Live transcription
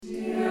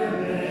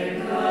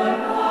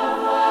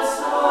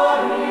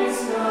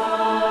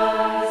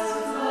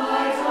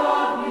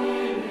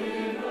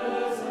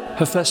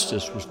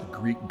Hephaestus was the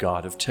Greek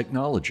god of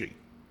technology.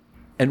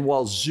 And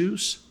while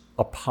Zeus,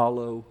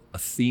 Apollo,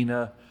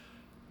 Athena,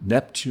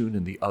 Neptune,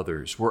 and the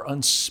others were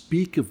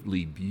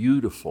unspeakably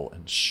beautiful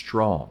and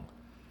strong,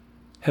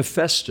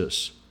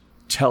 Hephaestus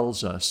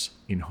tells us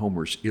in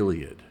Homer's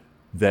Iliad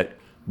that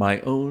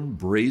my own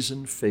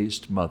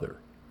brazen-faced mother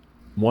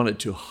wanted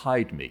to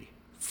hide me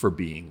for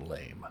being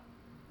lame.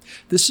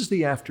 This is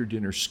the After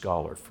Dinner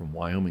Scholar from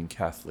Wyoming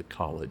Catholic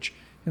College,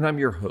 and I'm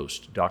your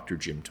host, Dr.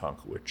 Jim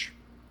Tonkowich.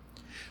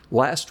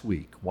 Last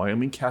week,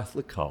 Wyoming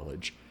Catholic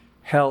College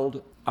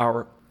held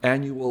our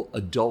annual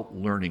Adult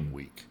Learning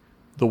Week,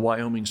 the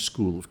Wyoming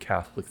School of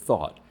Catholic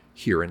Thought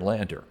here in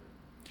Lander.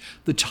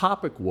 The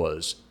topic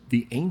was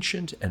the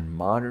ancient and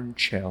modern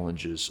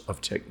challenges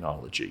of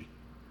technology.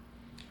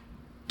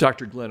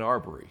 Dr. Glenn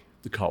Arbery,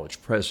 the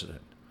college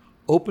president,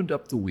 opened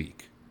up the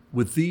week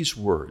with these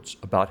words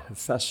about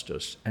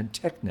Hephaestus and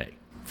Techne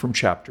from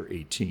chapter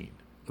 18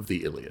 of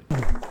the Iliad.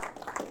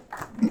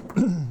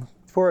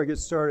 Before I get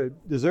started,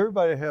 does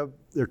everybody have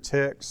their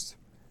text?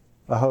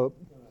 I hope,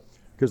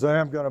 because I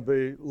am going to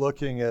be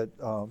looking at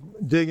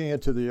digging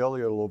into the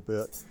Iliad a little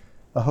bit.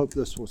 I hope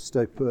this will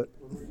stay put.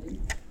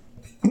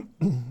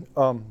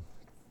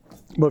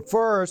 But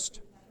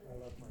first,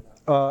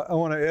 I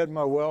want to add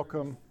my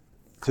welcome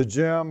to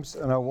Jim's,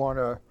 and I want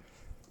to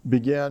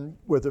begin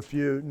with a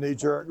few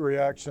knee-jerk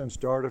reactions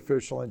to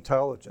artificial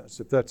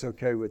intelligence, if that's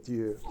okay with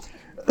you.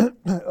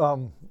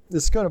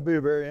 It's going to be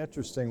a very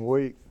interesting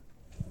week.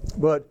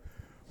 But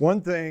one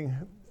thing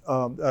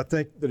I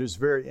think that is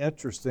very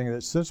interesting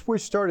is since we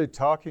started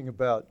talking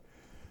about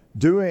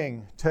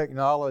doing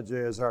technology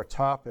as our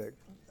topic,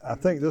 I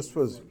think this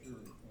was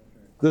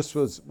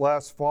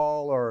last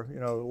fall or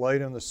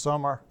late in the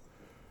summer.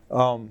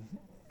 A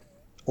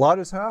lot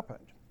has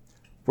happened.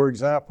 For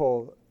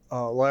example,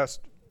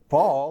 last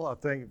fall, I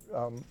think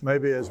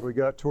maybe as we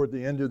got toward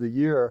the end of the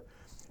year,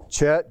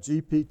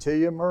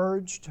 ChatGPT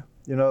emerged.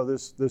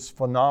 This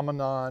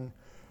phenomenon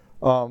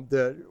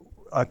that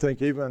I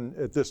think even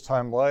at this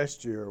time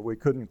last year we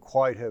couldn't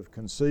quite have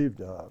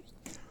conceived of.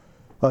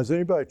 Has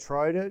anybody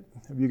tried it?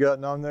 Have you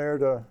gotten on there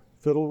to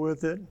fiddle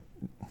with it?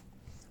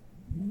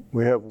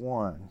 We have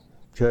one.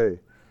 Okay.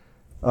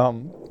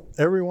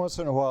 Every once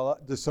in a while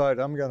I decide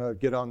I'm going to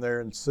get on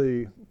there and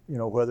see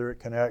whether it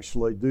can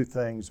actually do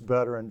things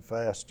better and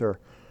faster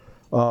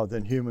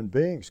than human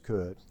beings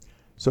could.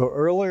 So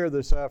earlier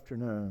this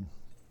afternoon,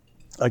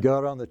 I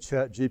got on the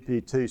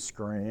ChatGPT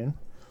screen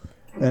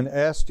and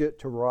asked it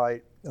to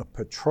write a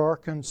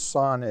Petrarchan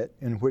sonnet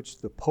in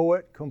which the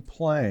poet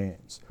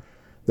complains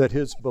that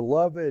his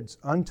beloved's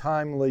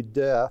untimely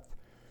death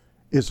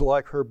is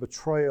like her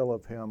betrayal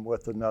of him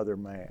with another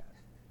man.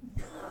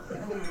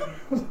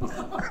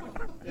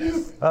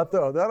 I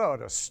thought that ought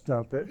to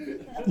stump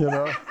it,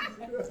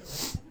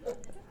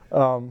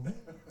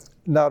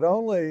 Not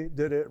only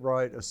did it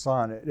write a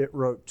sonnet, it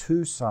wrote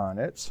two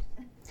sonnets.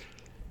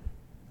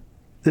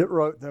 It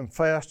wrote them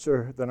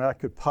faster than I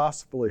could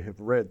possibly have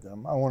read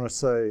them. I want to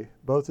say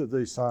both of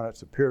these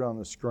sonnets appeared on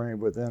the screen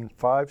within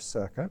 5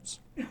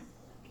 seconds.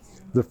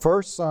 The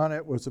first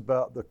sonnet was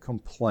about the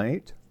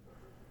complaint.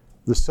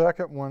 The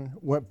second one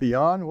went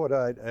beyond what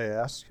I'd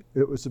asked.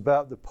 It was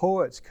about the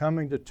poet's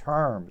coming to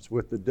terms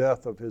with the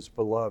death of his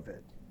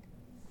beloved.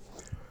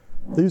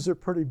 These are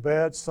pretty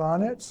bad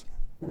sonnets.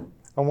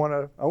 I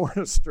want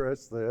to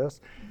stress this,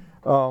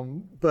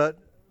 but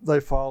they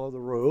follow the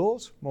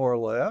rules, more or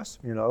less,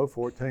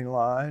 14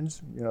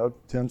 lines,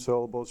 10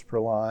 syllables per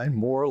line,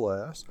 more or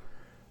less.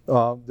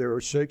 There were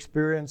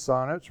Shakespearean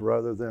sonnets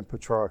rather than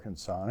Petrarchan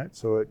sonnets,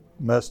 so it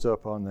messed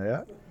up on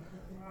that.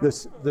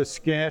 The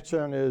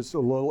scansion is a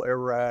little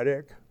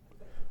erratic,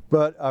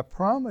 but I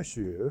promise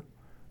you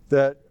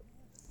that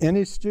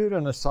any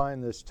student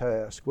assigned this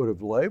task would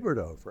have labored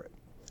over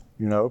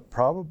it,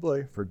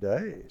 probably for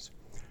days.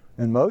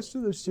 And most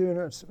of the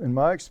students, in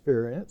my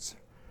experience,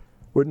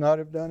 would not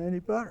have done any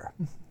better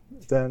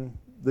than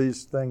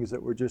these things that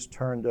were just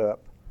turned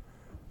up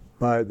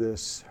by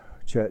this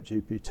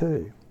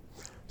ChatGPT.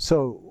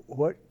 So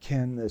what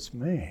can this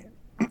mean?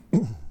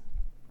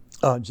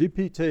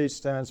 GPT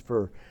stands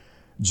for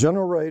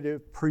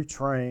Generative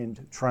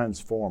Pre-trained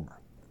Transformer.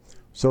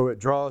 So it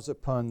draws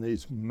upon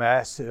these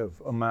massive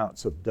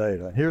amounts of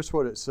data. And here's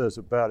what it says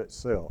about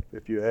itself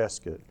if you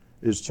ask it,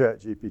 is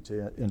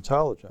ChatGPT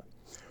intelligent?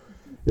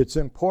 It's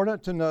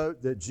important to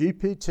note that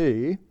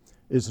GPT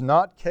is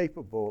not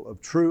capable of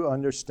true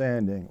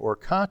understanding or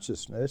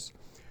consciousness,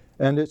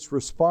 and its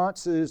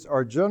responses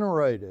are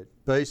generated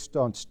based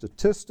on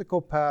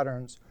statistical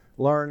patterns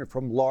learned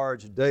from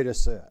large data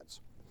sets.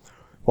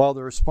 While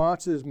the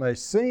responses may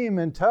seem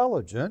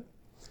intelligent,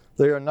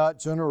 they are not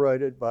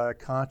generated by a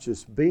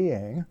conscious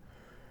being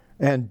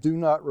and do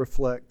not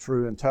reflect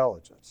true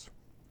intelligence.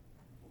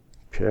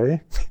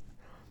 Okay?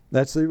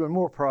 That's even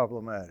more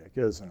problematic,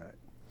 isn't it?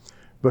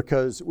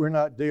 Because we're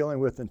not dealing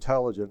with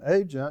intelligent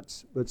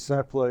agents, but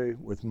simply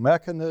with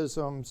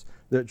mechanisms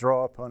that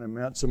draw upon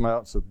immense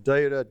amounts of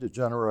data to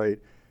generate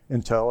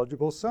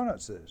intelligible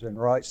sentences and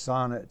write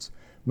sonnets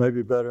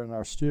maybe better than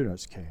our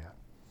students can.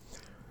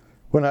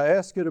 When I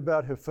asked it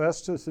about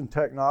Hephaestus and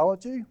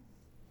technology,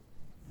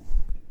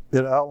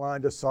 it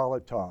outlined a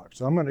solid talk.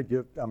 So I'm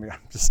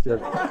just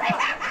kidding.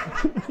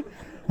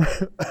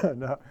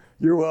 No,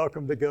 you're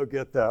welcome to go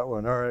get that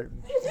one, all right?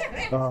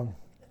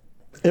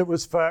 It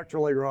was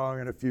factually wrong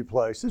in a few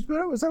places,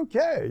 but it was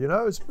okay,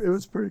 it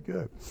was pretty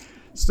good.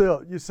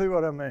 Still, you see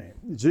what I mean?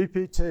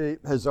 GPT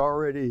has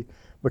already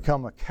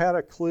become a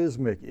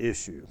cataclysmic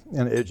issue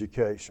in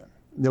education.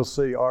 You'll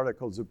see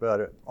articles about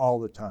it all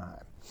the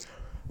time.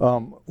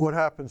 What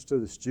happens to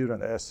the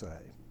student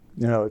essay?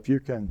 If you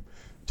can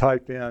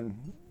type in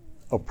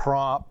a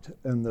prompt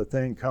and the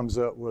thing comes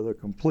up with a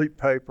complete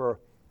paper,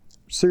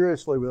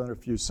 seriously within a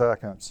few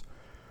seconds,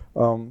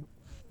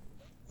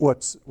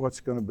 what's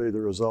going to be the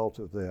result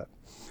of that?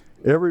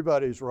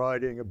 Everybody's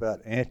writing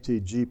about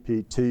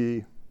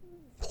anti-GPT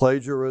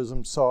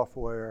plagiarism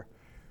software,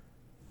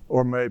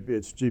 or maybe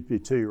it's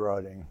GPT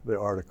writing the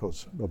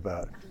articles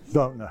about it.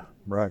 Don't know,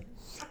 right?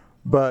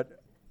 But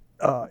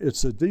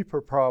it's a deeper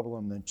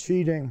problem than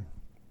cheating.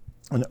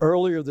 And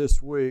earlier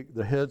this week,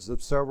 the heads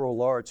of several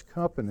large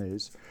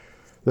companies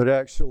that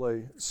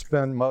actually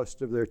spend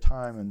most of their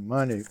time and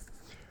money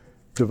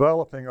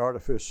developing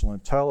artificial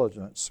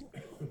intelligence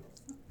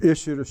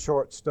issued a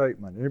short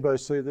statement. Anybody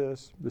see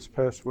this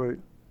past week?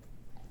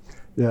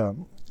 Yeah,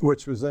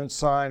 which was then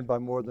signed by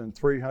more than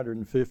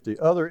 350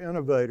 other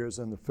innovators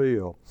in the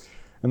field.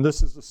 And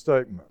this is the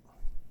statement.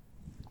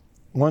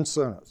 One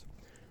sentence.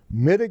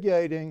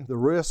 Mitigating the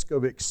risk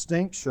of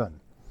extinction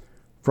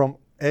from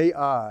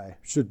AI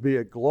should be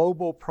a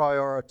global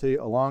priority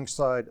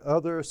alongside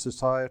other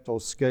societal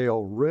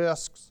scale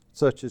risks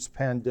such as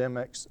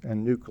pandemics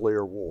and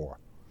nuclear war.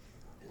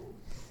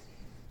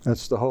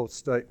 That's the whole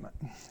statement.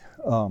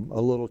 A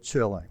little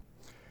chilling.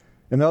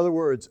 In other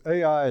words,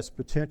 AI is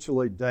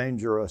potentially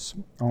dangerous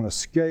on a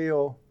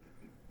scale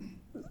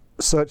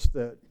such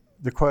that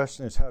the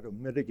question is how to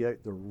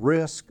mitigate the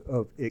risk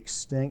of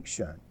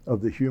extinction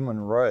of the human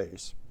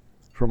race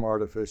from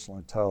artificial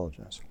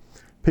intelligence.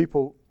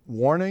 People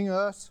warning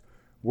us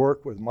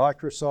work with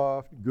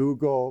Microsoft,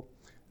 Google,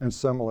 and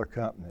similar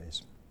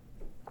companies.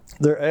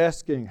 They're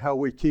asking how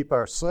we keep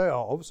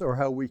ourselves or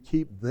how we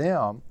keep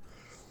them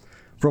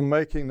from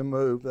making the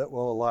move that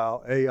will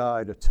allow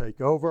AI to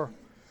take over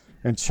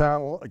and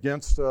channel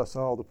against us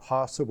all the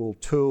possible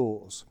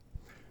tools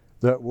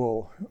that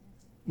will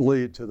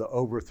lead to the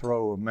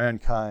overthrow of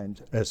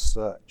mankind as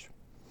such.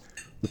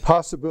 The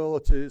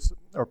possibilities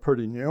are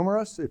pretty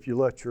numerous if you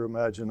let your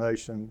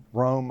imagination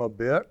roam a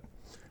bit,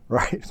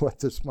 right? What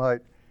this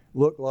might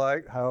look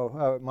like,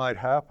 how it might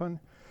happen.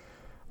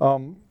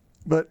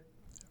 But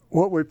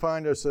what we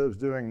find ourselves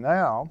doing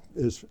now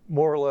is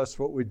more or less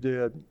what we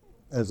did,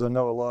 as I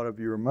know a lot of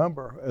you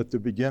remember, at the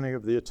beginning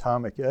of the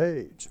atomic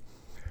age,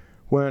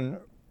 when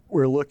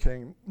we're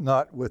looking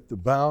not with the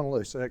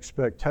boundless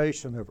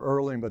expectation of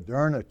early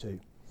modernity,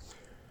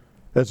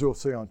 as we'll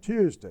see on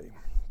Tuesday,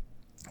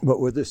 but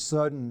with this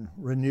sudden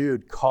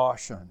renewed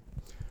caution,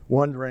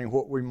 wondering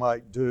what we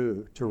might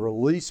do to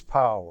release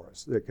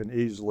powers that can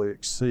easily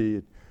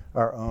exceed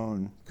our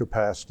own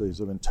capacities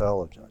of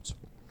intelligence.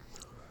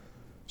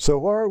 So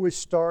why are we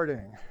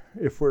starting,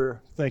 if we're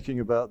thinking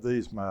about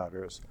these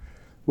matters,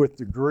 with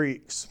the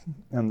Greeks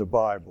and the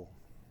Bible?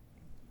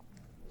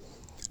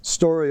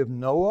 Story of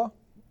Noah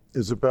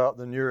is about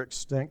the near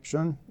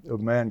extinction of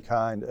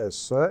mankind as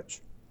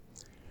such.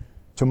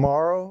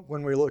 Tomorrow,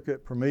 when we look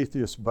at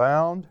Prometheus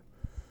Bound,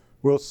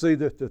 we'll see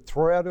that the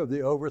threat of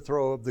the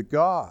overthrow of the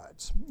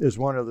gods is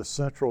one of the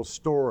central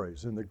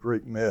stories in the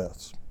Greek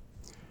myths.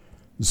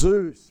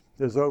 Zeus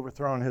has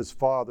overthrown his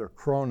father,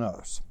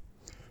 Kronos,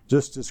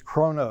 just as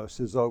Kronos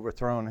has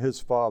overthrown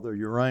his father,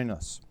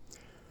 Uranus.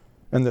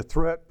 And the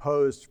threat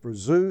posed for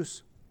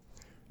Zeus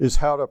is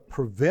how to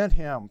prevent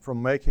him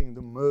from making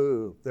the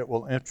move that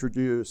will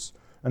introduce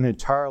an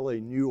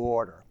entirely new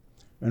order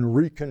and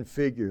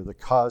reconfigure the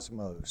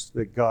cosmos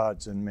that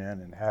gods and men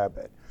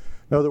inhabit.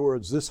 In other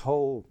words, this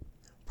whole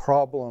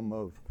problem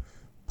of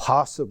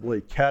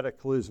possibly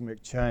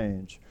cataclysmic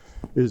change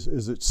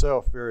is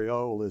itself very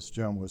old, as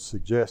Jim was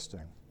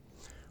suggesting.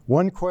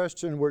 One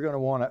question we're going to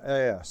want to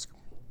ask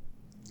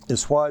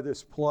is why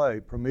this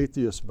play,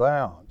 Prometheus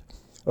Bound,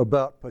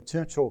 about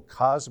potential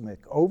cosmic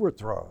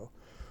overthrow,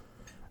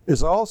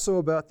 is also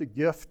about the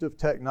gift of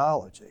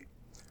technology.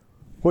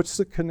 What's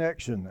the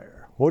connection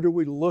there? What are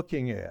we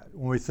looking at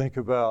when we think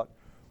about,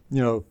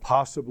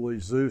 possibly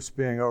Zeus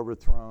being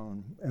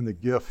overthrown and the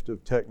gift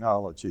of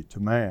technology to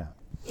man,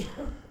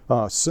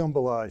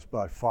 symbolized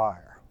by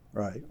fire,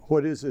 right?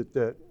 What is it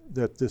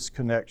that this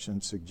connection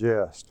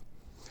suggests?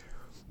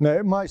 Now,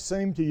 it might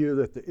seem to you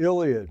that the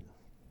Iliad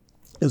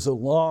is a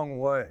long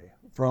way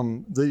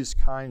from these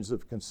kinds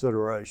of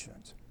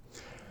considerations.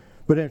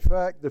 But in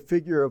fact, the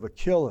figure of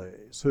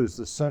Achilles, who's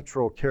the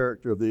central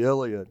character of the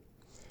Iliad,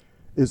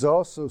 is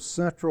also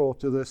central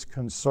to this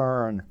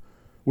concern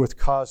with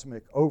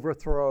cosmic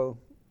overthrow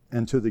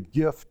and to the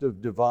gift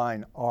of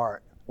divine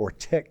art, or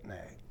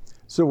techne.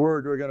 It's a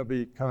word we're going to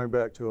be coming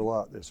back to a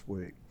lot this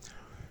week.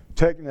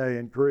 Techne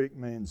in Greek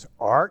means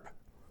art,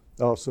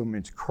 It also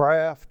means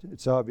craft.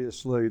 It's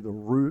obviously the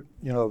root,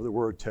 of the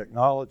word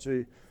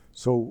technology.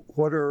 So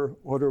what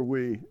are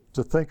we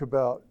to think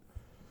about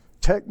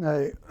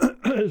techne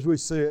as we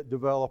see it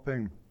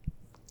developing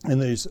in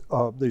these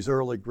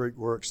early Greek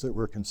works that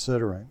we're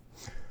considering?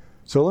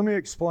 So let me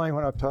explain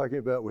what I'm talking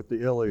about with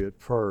the Iliad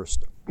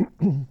first.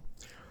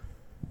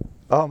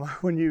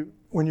 When you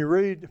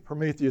read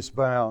Prometheus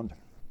Bound,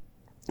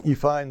 you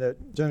find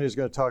that Jenny's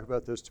going to talk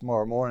about this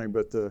tomorrow morning,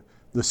 but the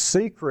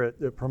secret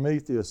that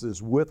Prometheus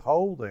is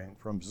withholding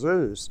from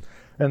Zeus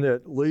and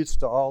that leads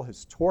to all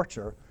his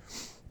torture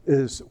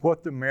is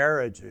what the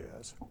marriage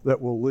is that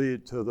will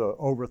lead to the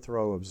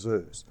overthrow of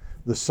Zeus.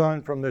 The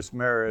son from this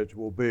marriage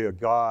will be a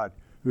god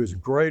who is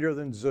greater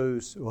than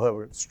Zeus, who will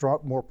have a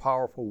more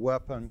powerful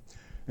weapon,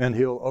 and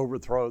he'll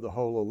overthrow the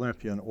whole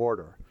Olympian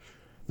order.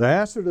 The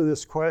answer to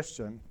this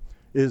question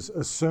is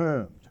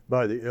assumed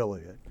by the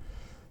Iliad.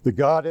 The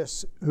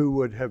goddess who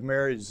would have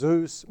married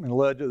Zeus and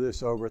led to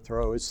this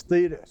overthrow is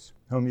Thetis,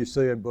 whom you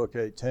see in Book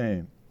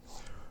 18.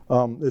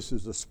 This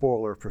is a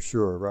spoiler for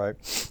sure, right?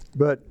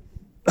 But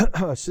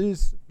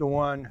she's the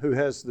one who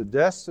has the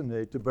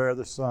destiny to bear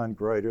the son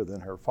greater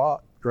than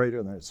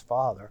his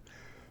father.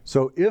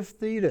 So if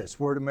Thetis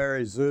were to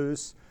marry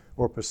Zeus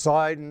or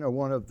Poseidon or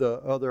one of the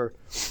other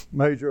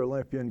major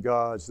Olympian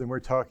gods, then we're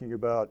talking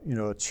about,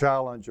 a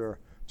challenger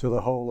to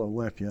the whole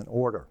Olympian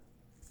order.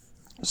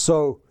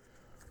 So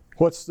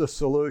what's the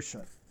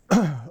solution?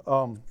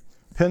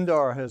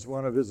 Pindar has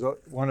one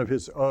of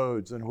his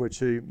odes in which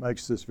he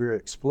makes this very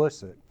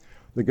explicit.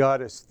 The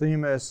goddess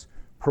Themis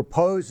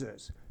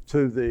proposes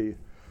to the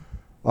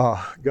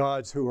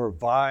gods who are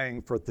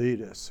vying for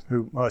Thetis,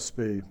 who must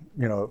be,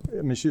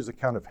 she's a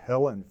kind of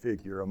Helen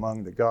figure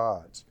among the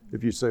gods,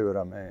 if you see what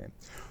I mean.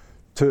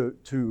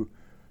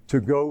 To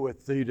go with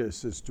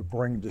Thetis is to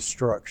bring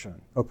destruction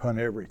upon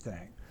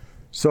everything.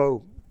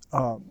 So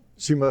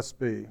she must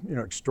be,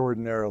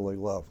 extraordinarily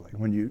lovely.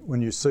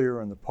 When you see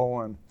her in the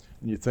poem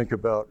and you think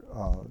about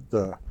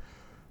the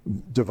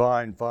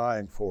divine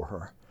vying for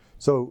her.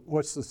 So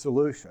what's the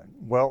solution?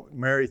 Well,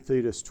 marry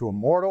Thetis to a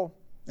mortal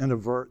and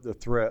avert the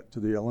threat to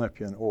the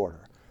Olympian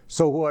order.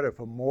 So what if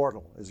a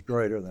mortal is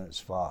greater than his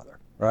father,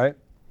 right?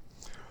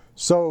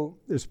 So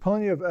there's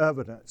plenty of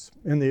evidence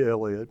in the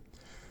Iliad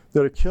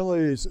that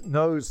Achilles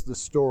knows the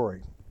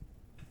story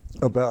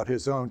about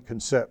his own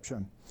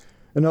conception.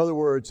 In other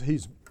words,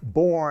 he's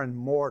born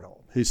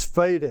mortal. He's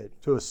fated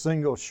to a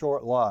single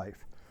short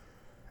life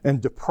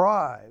and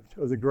deprived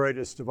of the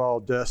greatest of all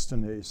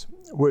destinies,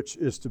 which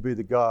is to be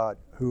the god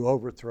who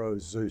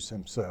overthrows Zeus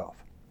himself.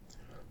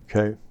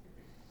 Okay?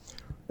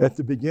 At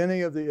the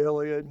beginning of the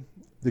Iliad,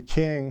 the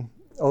king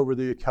over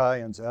the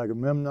Achaeans,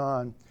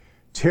 Agamemnon,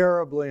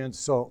 terribly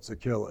insults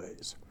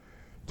Achilles,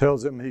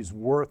 tells him he's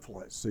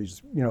worthless.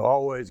 He's,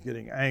 always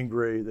getting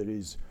angry, that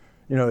he's,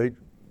 he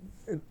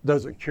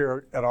doesn't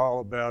care at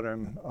all about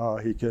him.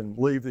 He can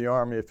leave the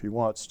army if he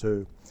wants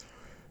to.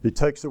 He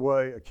takes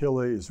away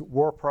Achilles'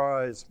 war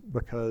prize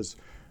because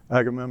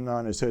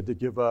Agamemnon has had to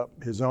give up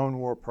his own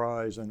war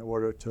prize in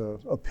order to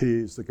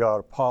appease the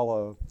god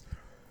Apollo.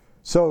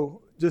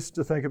 So just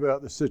to think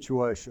about the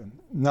situation,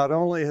 not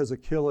only has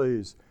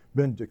Achilles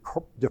been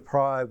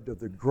deprived of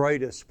the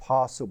greatest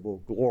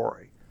possible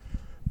glory,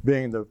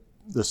 being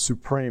the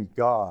supreme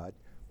god,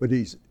 but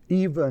he's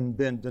even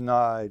been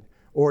denied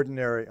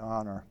ordinary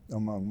honor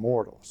among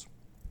mortals.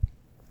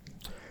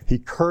 He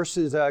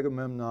curses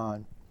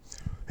Agamemnon,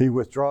 he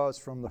withdraws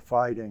from the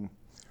fighting,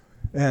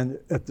 and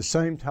at the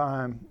same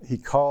time, he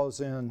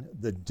calls in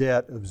the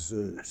debt of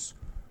Zeus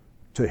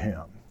to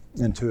him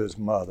and to his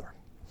mother.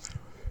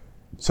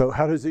 So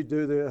how does he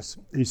do this?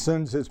 He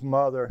sends his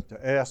mother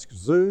to ask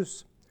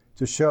Zeus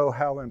to show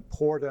how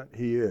important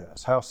he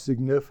is, how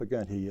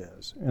significant he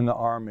is in the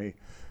army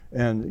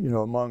and,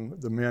 among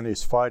the men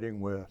he's fighting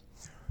with.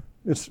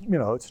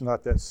 It's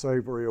not that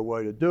savory a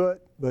way to do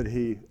it, but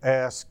he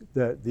asks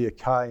that the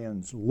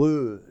Achaeans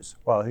lose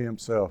while he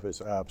himself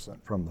is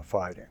absent from the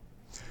fighting.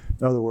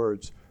 In other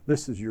words,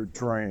 this is your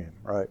dream,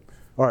 right?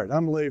 All right,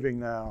 I'm leaving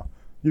now.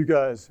 You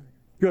guys,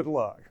 good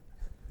luck.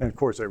 And of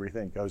course,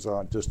 everything goes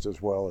on just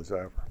as well as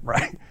ever,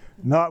 right?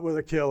 Not with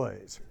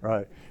Achilles,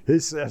 right? He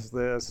says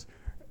this,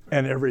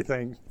 and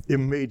everything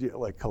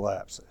immediately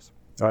collapses.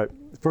 All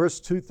right, the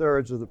first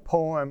 2/3 of the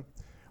poem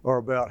are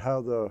about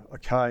how the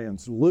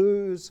Achaeans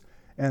lose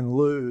and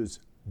lose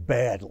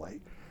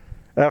badly.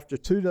 After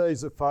 2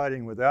 days of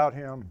fighting without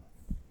him,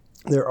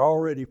 they're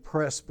already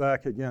pressed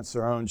back against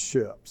their own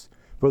ships.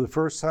 For the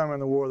first time in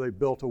the war, they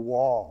built a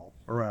wall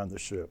around the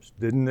ships.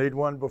 Didn't need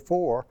one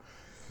before.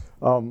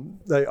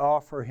 They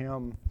offer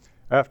him,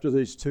 after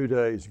these 2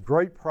 days,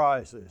 great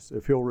prizes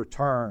if he'll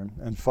return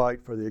and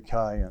fight for the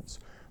Achaeans.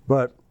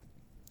 But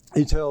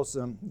he tells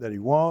them that he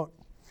won't,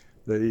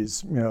 that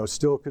he's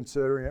still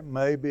considering it.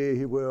 Maybe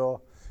he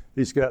will.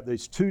 He's got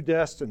these two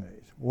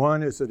destinies.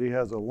 One is that he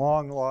has a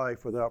long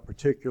life without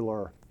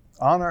particular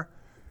honor,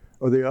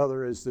 or the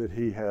other is that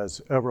he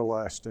has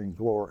everlasting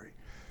glory.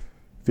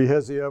 If he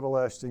has the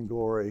everlasting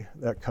glory,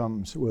 that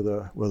comes with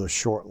a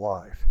short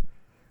life.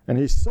 And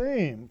he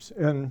seems,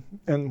 and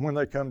when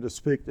they come to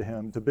speak to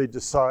him, to be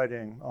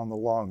deciding on the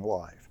long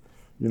life.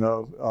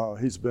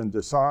 He's been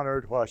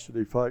dishonored. Why should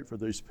he fight for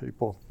these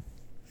people?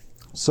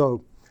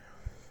 So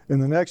in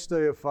the next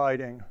day of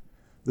fighting,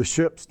 the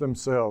ships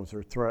themselves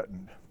are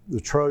threatened.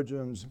 The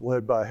Trojans,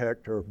 led by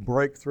Hector,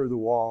 break through the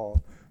wall.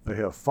 They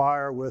have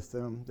fire with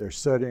them. They're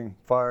setting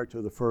fire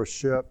to the first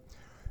ship.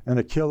 And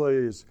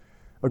Achilles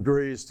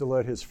agrees to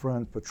let his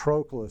friend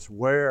Patroclus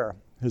wear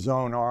his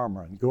own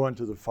armor and go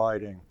into the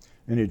fighting.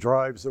 And he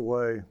drives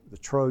away the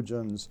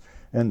Trojans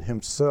and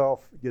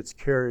himself gets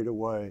carried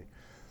away,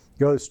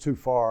 goes too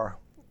far.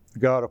 The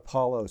god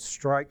Apollo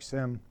strikes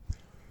him,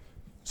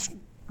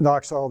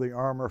 knocks all the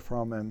armor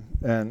from him,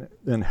 and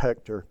then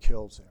Hector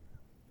kills him.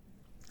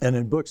 And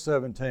in book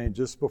 17,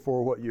 just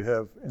before what you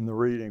have in the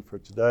reading for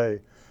today,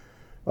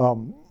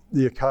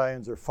 the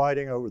Achaeans are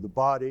fighting over the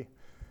body.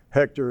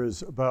 Hector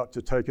is about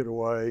to take it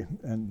away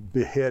and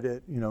behead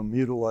it,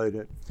 mutilate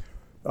it.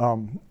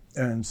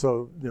 And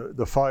so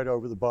the fight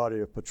over the body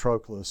of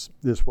Patroclus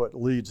is what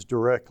leads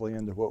directly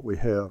into what we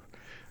have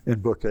in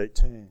book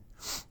 18.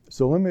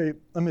 So let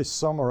me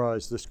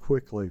summarize this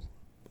quickly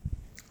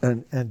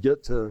and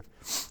get to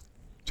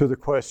the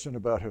question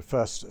about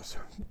Hephaestus.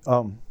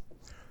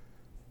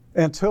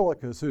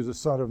 Antilochus, who's a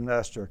son of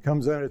Nestor,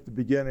 comes in at the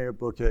beginning of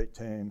book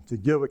 18 to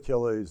give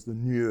Achilles the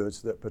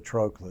news that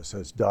Patroclus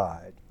has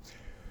died.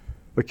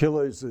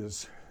 Achilles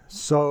is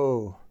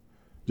so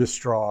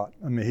distraught.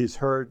 I mean, he's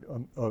heard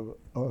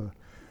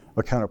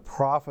a kind of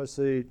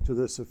prophecy to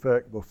this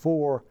effect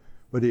before,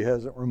 but he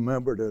hasn't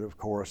remembered it, of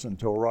course,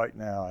 until right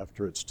now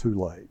after it's too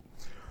late.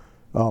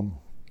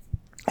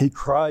 He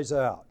cries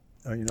out.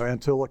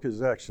 Antilochus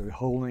is actually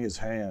holding his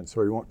hand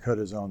so he won't cut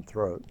his own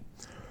throat.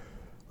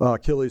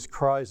 Achilles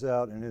cries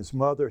out, and his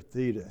mother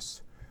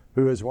Thetis,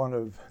 who is one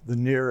of the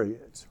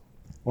Nereids,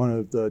 one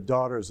of the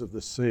daughters of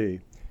the sea,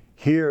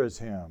 hears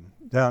him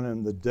down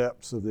in the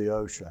depths of the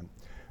ocean.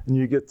 And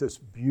you get this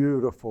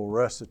beautiful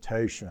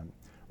recitation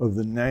of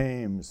the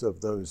names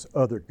of those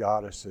other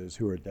goddesses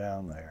who are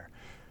down there.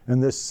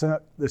 And this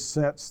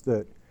sense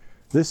that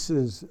this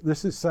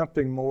is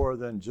something more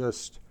than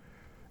just,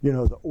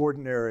 the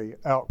ordinary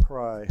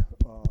outcry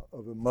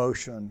of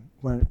emotion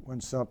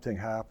when something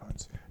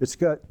happens. It's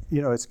got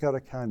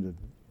a kind of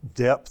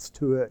depth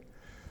to it,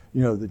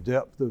 the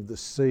depth of the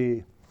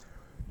sea.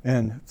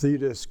 And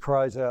Thetis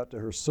cries out to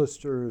her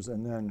sisters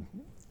and then,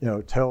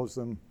 tells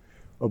them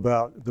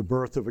about the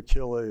birth of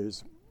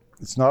Achilles.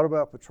 It's not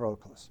about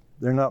Patroclus.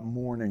 They're not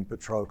mourning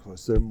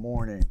Patroclus. They're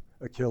mourning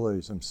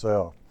Achilles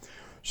himself.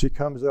 She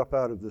comes up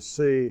out of the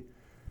sea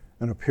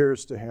and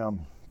appears to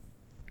him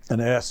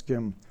and asks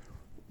him,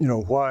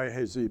 why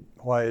has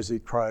he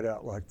cried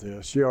out like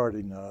this? She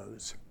already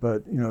knows,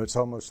 but it's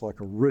almost like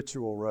a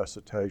ritual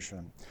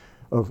recitation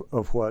of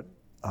what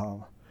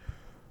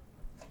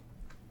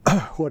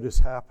has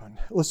happened.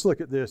 Let's look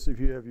at this. If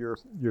you have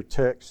your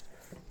text,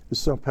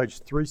 it's on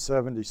page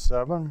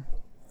 377,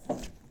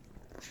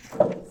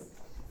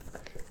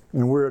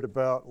 and we're at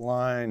about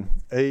line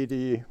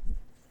 80,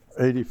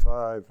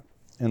 85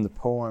 in the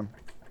poem.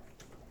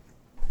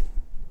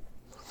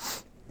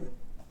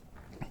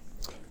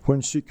 When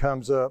she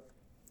comes up,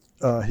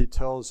 he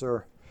tells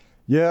her,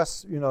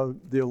 yes,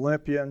 the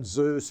Olympian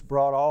Zeus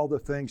brought all the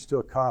things to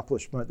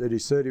accomplishment that he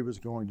said he was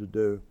going to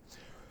do.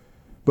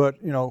 But,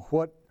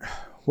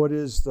 what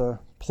is the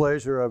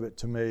pleasure of it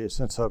to me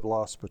since I've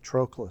lost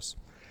Patroclus?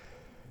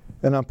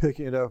 And I'm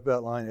picking it up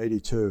about line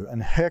 82.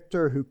 And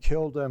Hector, who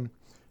killed him,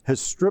 has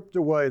stripped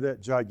away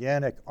that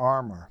gigantic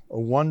armor, a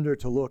wonder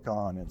to look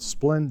on and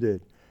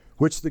splendid,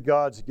 which the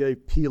gods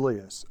gave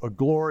Peleus, a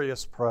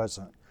glorious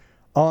present.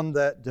 On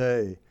that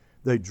day,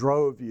 they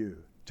drove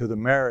you to the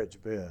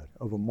marriage bed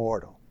of a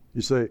mortal.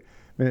 You see,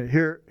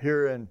 here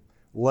in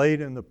late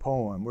in the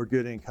poem, we're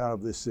getting kind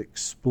of this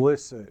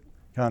explicit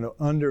kind of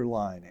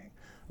underlining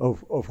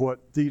of what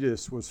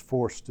Thetis was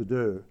forced to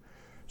do.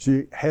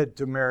 She had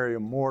to marry a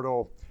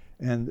mortal,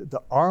 and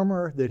the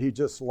armor that he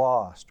just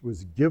lost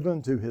was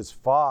given to his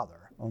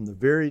father on the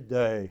very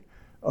day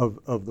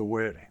of the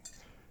wedding.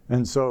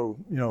 And so,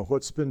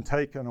 what's been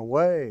taken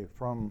away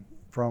from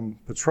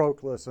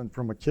Patroclus and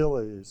from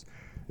Achilles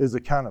is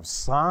a kind of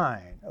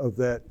sign of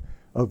that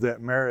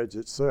marriage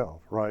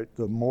itself, right?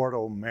 The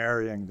mortal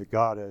marrying the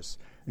goddess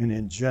and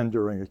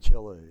engendering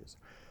Achilles.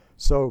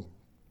 So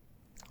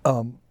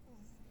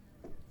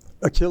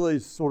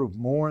Achilles sort of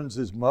mourns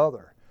his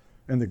mother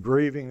and the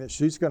grieving that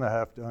she's going to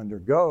have to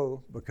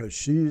undergo because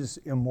she's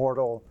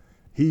immortal,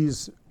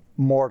 he's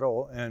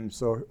mortal, and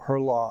so her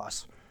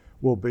loss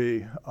will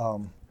be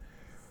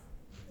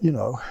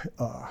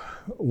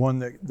one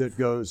that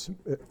goes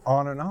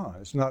on and on.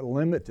 It's not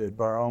limited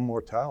by our own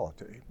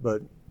mortality,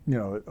 but,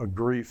 a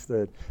grief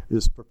that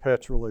is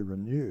perpetually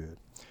renewed.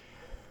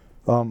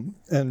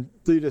 And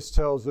Thetis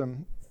tells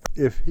him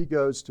if he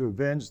goes to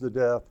avenge the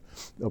death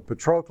of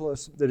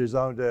Patroclus, that his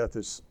own death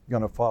is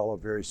going to follow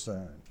very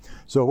soon.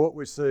 So what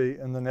we see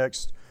in the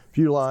next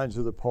few lines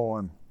of the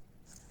poem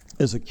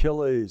is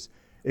Achilles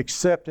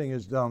accepting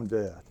his own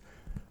death.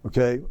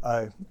 Okay,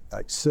 I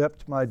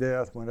accept my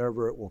death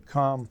whenever it will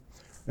come,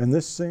 And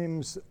this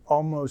seems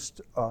almost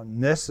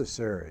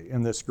necessary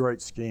in this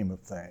great scheme of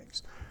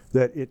things,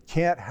 that it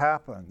can't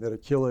happen that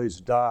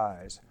Achilles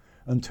dies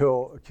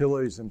until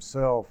Achilles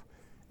himself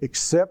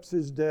accepts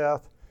his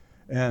death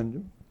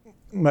and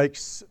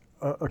makes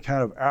a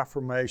kind of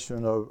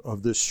affirmation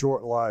of this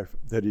short life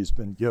that he's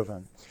been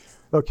given.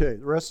 Okay,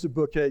 the rest of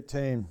book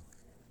 18,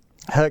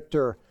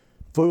 Hector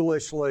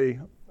foolishly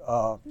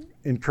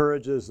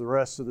encourages the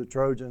rest of the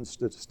Trojans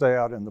to stay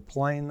out in the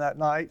plain that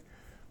night,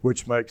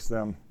 which makes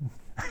them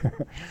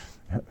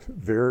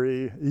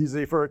very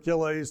easy for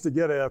Achilles to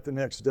get at the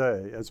next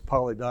day, as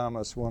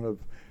Polydamas, one of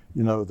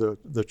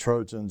the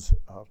Trojans,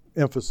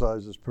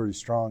 emphasizes pretty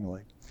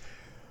strongly.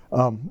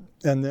 And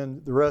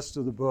then the rest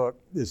of the book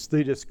is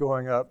Thetis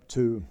going up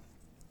to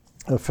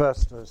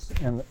Hephaestus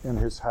in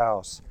his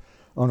house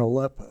on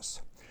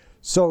Olympus.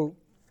 So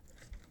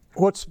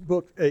what's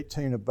book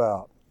 18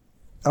 about?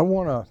 I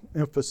want to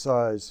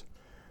emphasize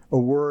a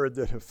word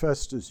that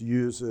Hephaestus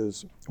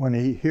uses when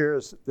he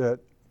hears that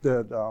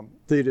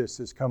Thetis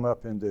has come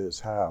up into his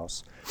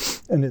house,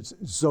 and it's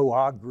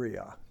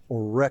zoagria,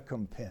 or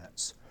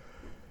recompense.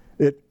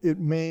 It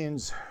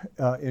means,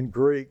 in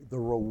Greek, the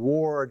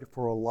reward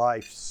for a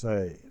life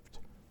saved.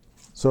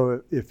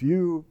 So if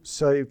you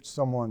saved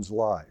someone's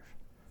life,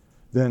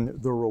 then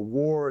the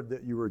reward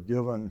that you were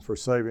given for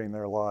saving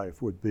their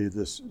life would be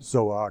this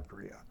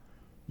zoagria.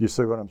 You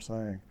see what I'm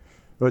saying?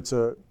 It's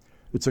a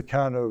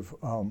kind of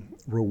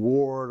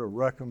reward or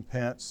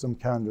recompense, some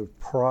kind of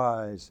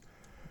prize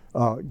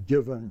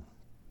given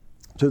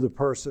to the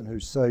person who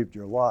saved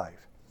your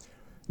life.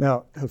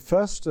 Now,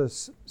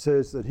 Hephaestus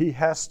says that he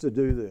has to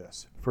do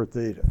this for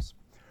Thetis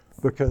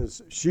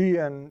because she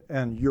and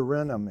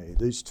Eurynome,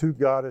 these two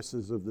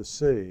goddesses of the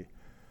sea,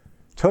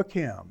 took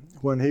him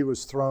when he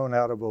was thrown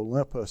out of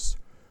Olympus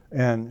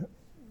and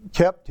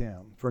kept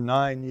him for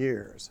 9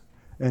 years.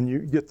 And you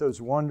get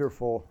those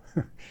wonderful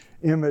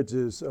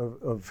images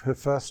of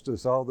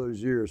Hephaestus all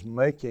those years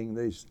making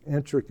these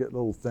intricate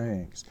little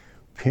things,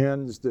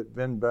 pins that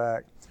bend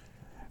back,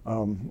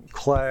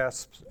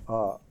 clasps,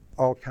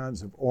 all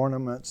kinds of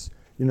ornaments,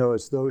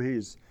 as though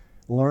he's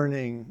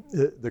learning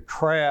the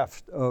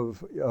craft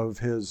of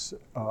his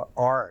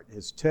art,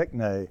 his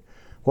techne,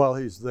 while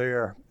he's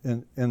there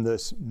in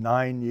this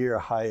 9-year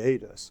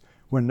hiatus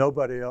when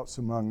nobody else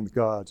among the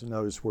gods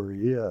knows where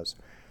he is.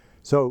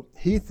 So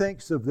he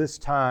thinks of this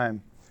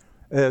time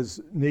as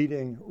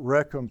needing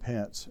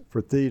recompense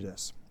for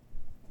Thetis.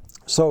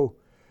 So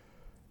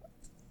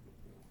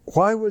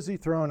why was he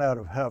thrown out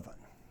of heaven?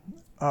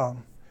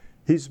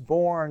 He's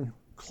born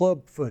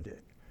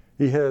club-footed.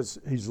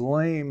 He's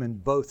lame in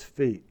both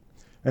feet.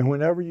 And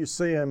whenever you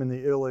see him in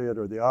the Iliad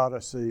or the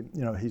Odyssey,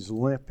 he's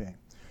limping.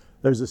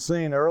 There's a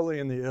scene early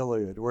in the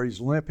Iliad where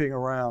he's limping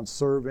around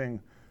serving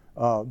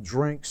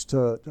drinks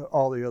to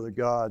all the other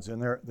gods,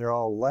 and they're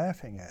all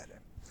laughing at him.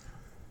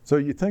 So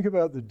you think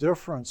about the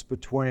difference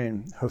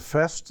between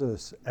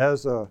Hephaestus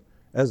as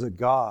a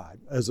god,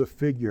 as a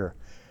figure,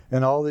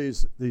 and all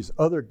these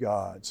other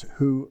gods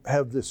who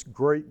have this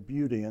great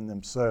beauty in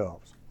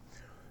themselves.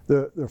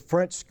 The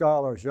French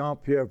scholar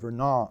Jean-Pierre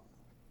Vernant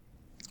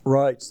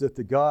writes that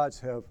the gods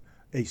have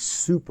a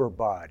super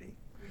body.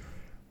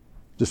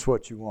 Just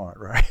what you want,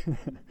 right?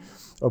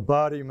 A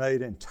body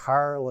made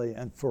entirely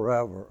and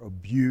forever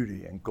of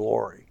beauty and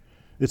glory.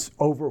 It's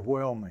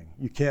overwhelming.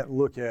 You can't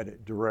look at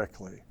it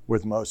directly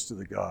with most of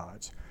the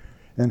gods.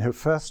 And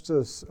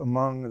Hephaestus,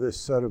 among this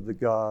set of the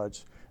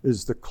gods,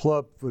 is the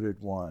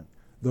club-footed one,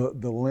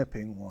 the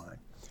limping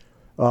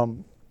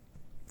one.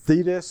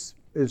 Thetis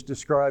is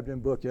described in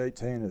Book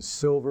 18 as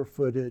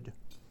silver-footed.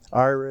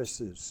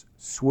 Iris is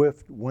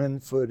swift,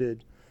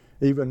 wind-footed.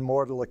 Even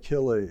mortal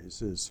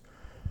Achilles is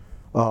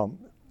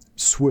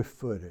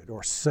swift-footed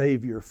or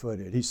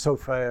savior-footed. He's so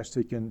fast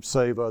he can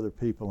save other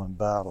people in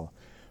battle.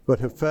 But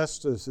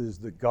Hephaestus is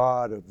the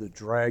god of the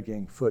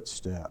dragging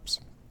footsteps.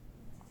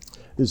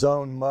 His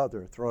own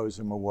mother throws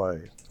him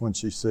away when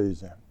she sees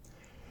him.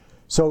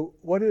 So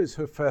what is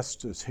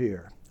Hephaestus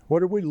here?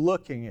 What are we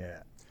looking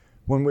at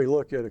when we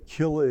look at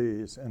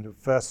Achilles and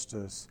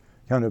Hephaestus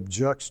kind of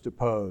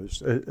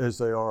juxtaposed as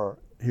they are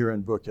here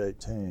in Book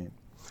 18?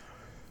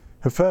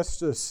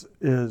 Hephaestus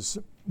is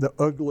the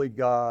ugly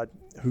god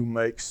who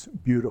makes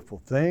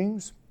beautiful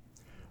things.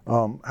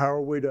 How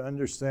are we to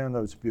understand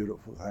those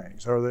beautiful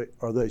things?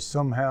 Are they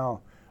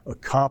somehow a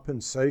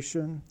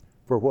compensation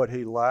for what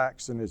he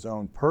lacks in his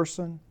own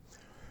person?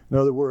 In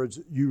other words,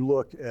 you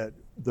look at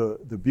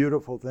the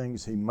beautiful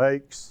things he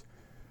makes,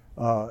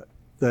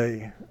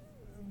 they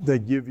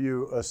give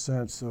you a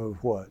sense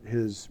of what?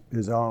 His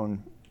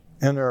own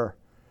inner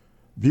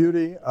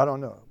beauty? I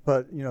don't know.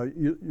 But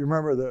you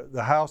remember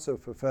the house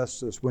of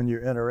Hephaestus when you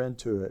enter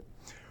into it.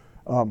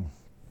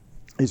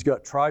 He's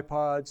got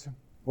tripods.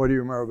 What do you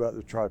remember about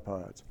the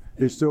tripods?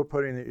 He's still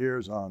putting the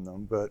ears on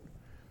them, but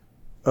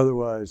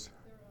otherwise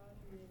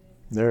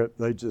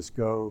they just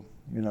go,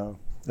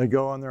 they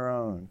go on their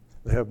own.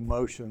 They have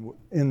motion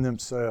in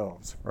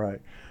themselves,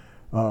 right?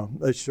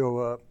 They show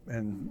up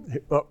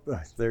and,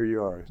 there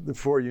you are,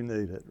 before you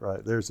need it,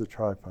 right? There's a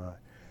tripod.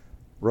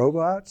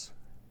 Robots?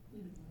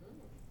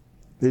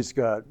 he's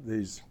got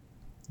these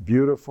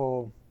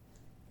beautiful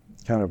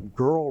kind of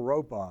girl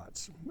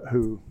robots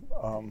who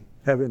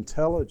have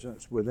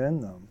intelligence within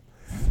them,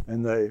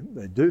 and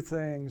they do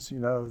things,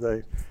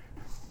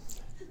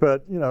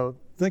 but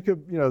think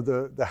of,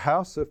 the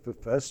house of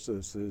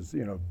Hephaestus is,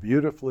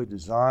 beautifully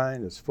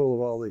designed. It's full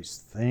of all these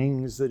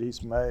things that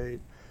he's made.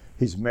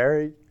 He's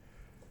married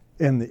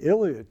in the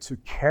Iliad to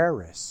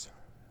Charis,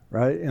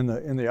 right? In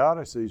the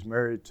Odyssey, he's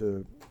married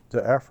to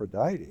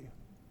Aphrodite.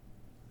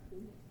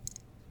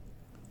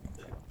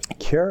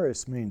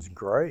 Charis means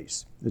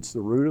grace. It's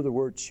the root of the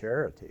word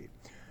charity.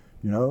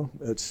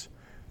 It's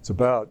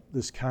about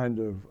this kind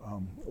of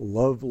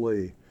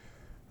lovely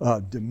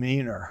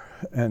demeanor,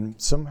 and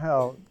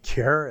somehow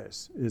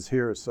Charis is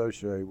here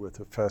associated with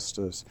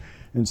Hephaestus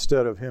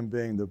instead of him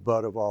being the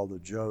butt of all the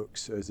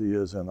jokes as he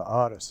is in the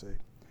Odyssey.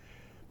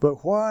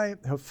 But why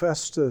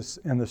Hephaestus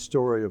in the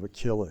story of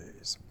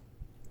Achilles?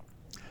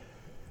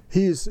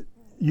 He's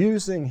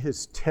using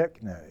his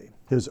techne,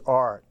 his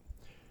art,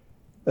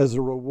 as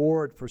a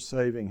reward for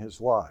saving his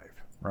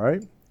life,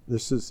 right?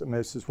 This is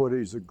what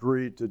he's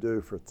agreed to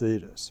do for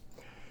Thetis.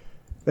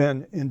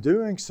 And in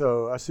doing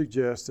so, I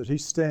suggest that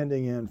he's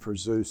standing in for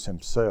Zeus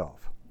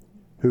himself,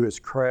 who is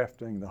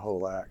crafting the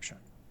whole action.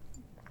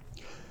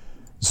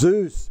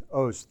 Zeus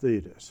owes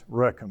Thetis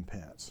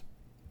recompense.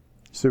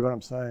 See what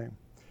I'm saying?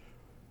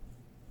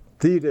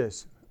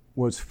 Thetis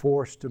was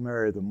forced to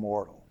marry the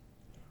mortal.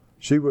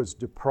 She was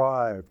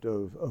deprived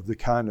of the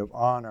kind of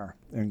honor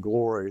and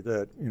glory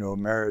that, a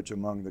marriage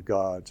among the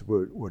gods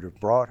would have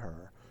brought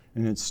her,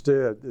 and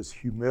instead this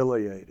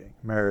humiliating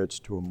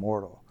marriage to a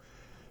mortal.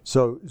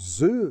 So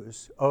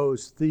Zeus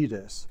owes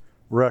Thetis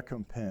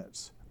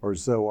recompense, or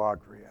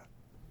zoagria.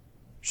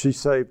 She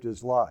saved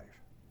his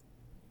life.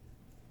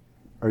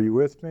 Are you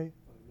with me?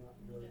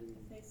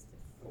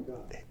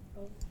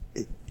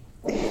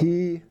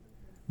 He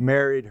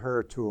married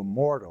her to a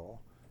mortal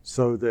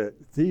so that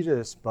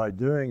Thetis, by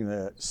doing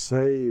that,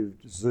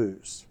 saved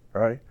Zeus,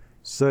 right?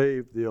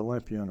 Saved the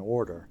Olympian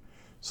order.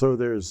 So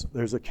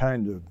there's a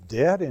kind of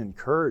debt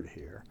incurred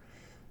here,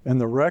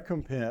 and the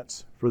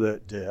recompense for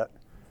that debt,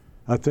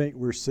 I think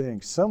we're seeing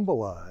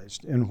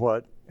symbolized in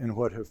what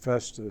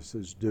Hephaestus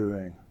is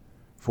doing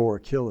for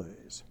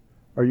Achilles.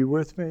 Are you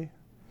with me?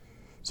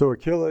 So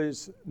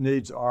Achilles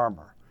needs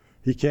armor.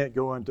 He can't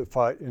go into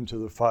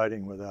the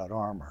fighting without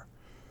armor.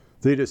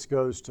 Thetis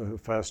goes to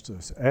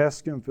Hephaestus,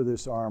 asks him for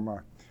this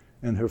armor,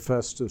 and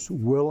Hephaestus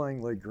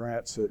willingly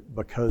grants it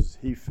because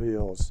he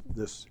feels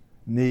this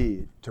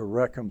need to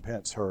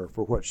recompense her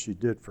for what she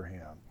did for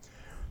him.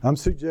 I'm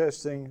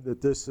suggesting that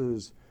this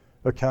is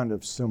a kind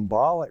of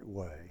symbolic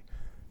way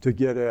to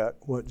get at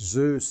what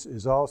Zeus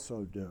is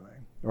also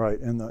doing, right,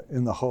 in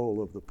the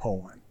whole of the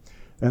poem.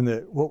 And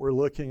that what we're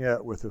looking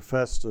at with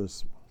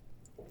Hephaestus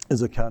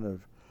is a kind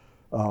of,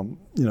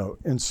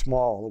 in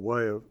small, a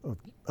way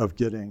of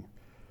getting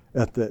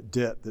at that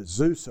debt that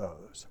Zeus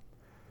owes.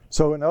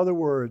 So in other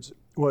words,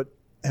 what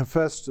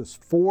Hephaestus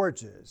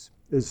forges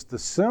is the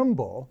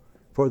symbol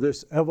for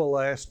this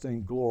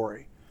everlasting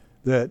glory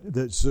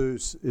that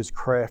Zeus is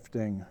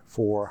crafting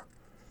for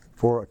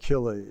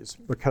Achilles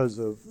because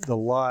of the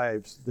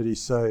lives that he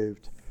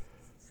saved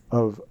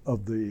of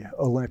the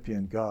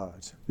Olympian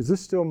gods. Is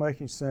this still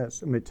making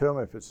sense? Tell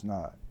me if it's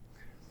not.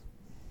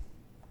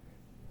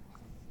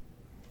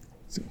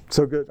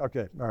 So good?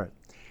 Okay, all right.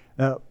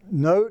 Now,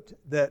 note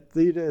that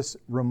Thetis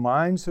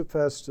reminds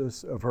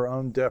Hephaestus of her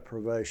own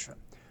deprivation.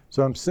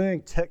 So I'm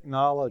seeing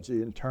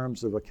technology in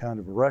terms of a kind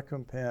of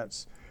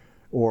recompense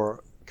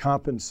or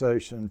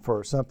compensation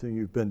for something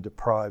you've been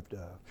deprived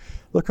of.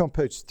 Look on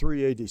page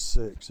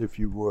 386, if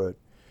you would,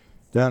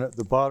 down at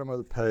the bottom of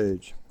the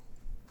page.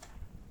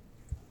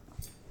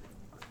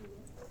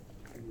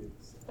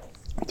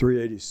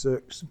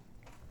 386.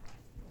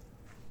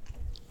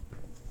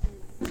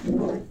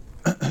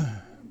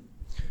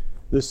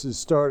 This is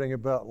starting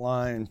about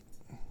line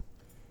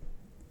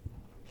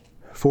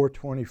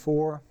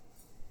 424.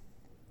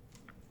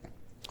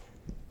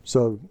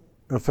 So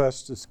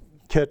Hephaestus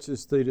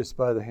catches Thetis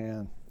by the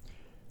hand.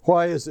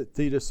 Why is it,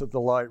 Thetis of the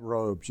light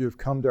robes, you have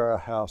come to our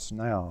house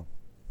now?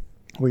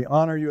 We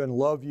honor you and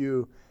love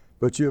you,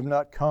 but you have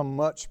not come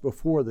much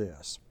before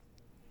this.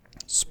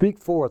 Speak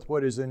forth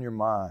what is in your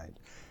mind.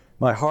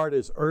 My heart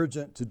is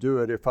urgent to do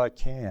it if I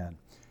can,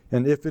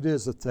 and if it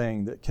is a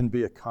thing that can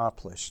be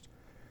accomplished.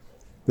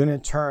 Then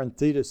in turn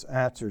Thetis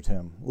answered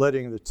him,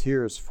 letting the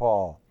tears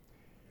fall.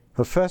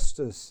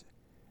 Hephaestus,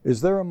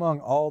 is there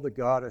among all the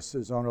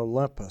goddesses on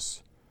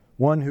Olympus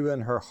one who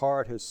in her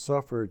heart has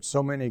suffered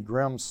so many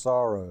grim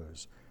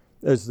sorrows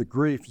as the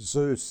grief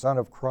Zeus, son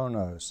of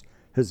Cronos,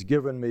 has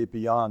given me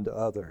beyond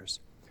others?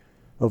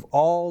 Of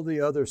all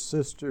the other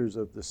sisters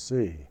of the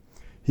sea,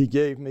 he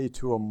gave me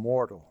to a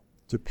mortal,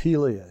 to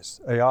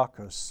Peleus,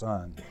 Aeacus'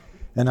 son,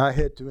 and I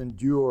had to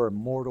endure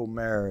mortal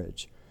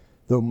marriage,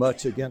 though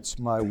much against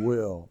my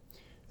will.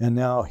 And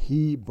now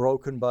he,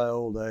 broken by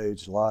old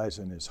age, lies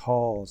in his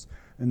halls.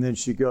 And then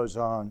she goes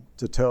on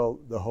to tell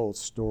the whole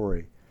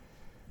story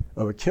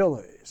of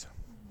Achilles.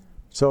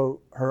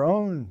 So her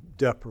own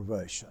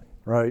deprivation,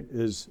 right,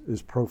 is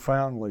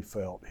profoundly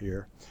felt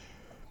here.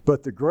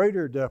 But the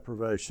greater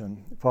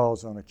deprivation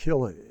falls on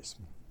Achilles.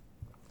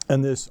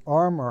 And this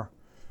armor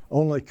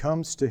only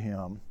comes to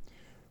him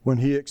when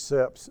he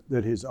accepts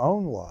that his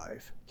own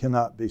life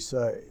cannot be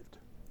saved,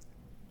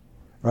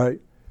 right?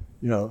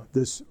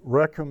 This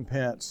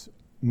recompense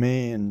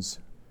means,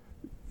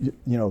 the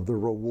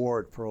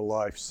reward for a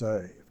life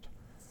saved.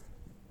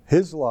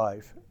 His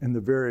life, in the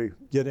very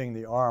getting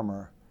the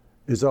armor,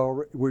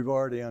 we've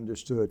already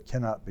understood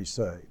cannot be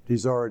saved.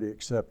 He's already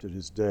accepted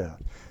his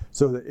death.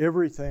 So that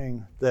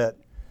everything that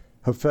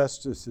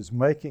Hephaestus is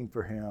making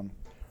for him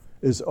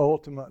is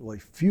ultimately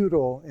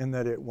futile in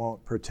that it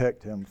won't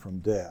protect him from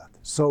death.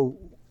 So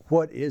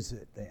what is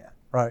it then,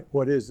 right?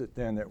 What is it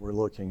then that we're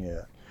looking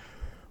at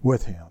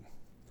with him?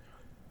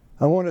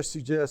 I want to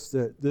suggest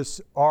that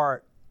this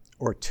art,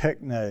 or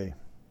techne,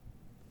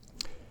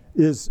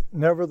 is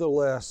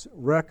nevertheless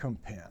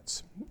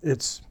recompense.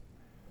 It's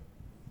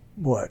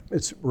what?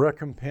 It's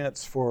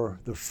recompense for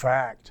the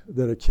fact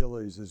that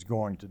Achilles is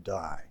going to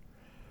die.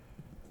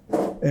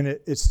 And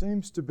it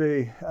seems to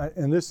be,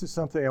 and this is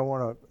something I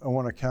want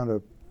to kind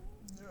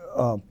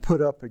of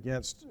put up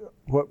against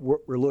what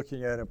we're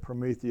looking at in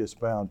Prometheus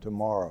Bound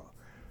tomorrow,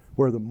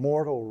 where the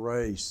mortal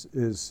race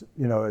is,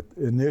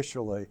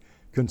 initially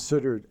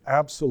considered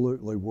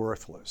absolutely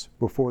worthless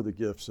before the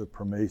gifts of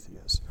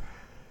Prometheus.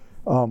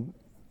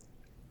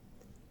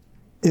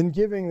 In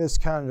giving this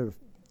kind of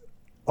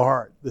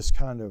art, this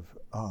kind of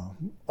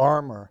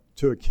armor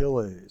to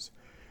Achilles,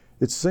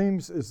 it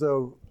seems as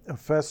though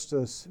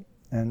Hephaestus,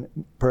 and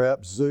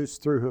perhaps Zeus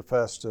through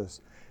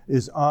Hephaestus,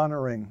 is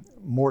honoring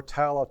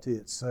mortality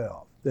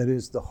itself. That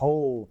is, the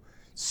whole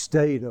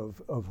state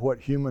of what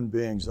human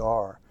beings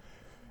are,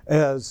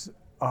 as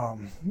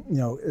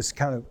is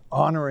kind of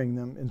honoring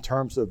them in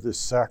terms of this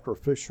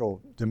sacrificial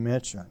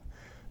dimension,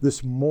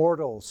 this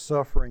mortal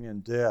suffering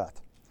and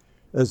death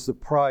as the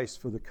price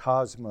for the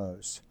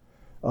cosmos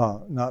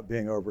not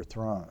being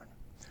overthrown.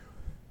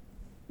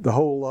 The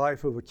whole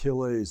life of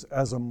Achilles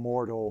as a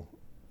mortal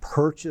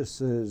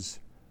purchases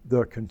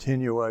the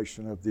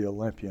continuation of the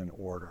Olympian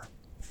order.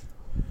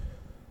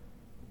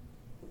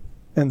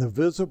 And the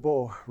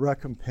visible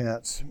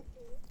recompense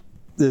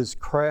is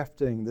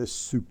crafting this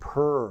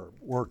superb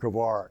work of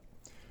art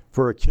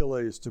for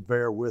Achilles to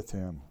bear with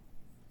him.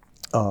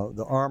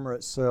 The armor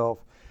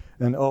itself,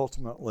 and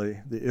ultimately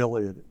the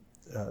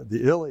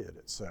Iliad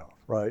itself,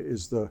 right,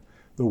 is the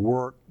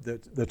work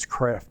that's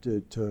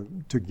crafted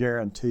to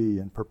guarantee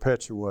and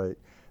perpetuate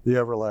the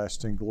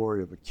everlasting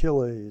glory of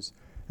Achilles,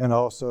 and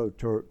also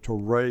to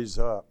raise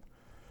up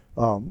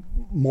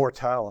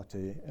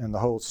mortality and the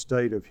whole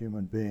state of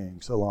human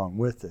beings along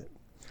with it.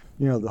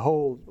 The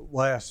whole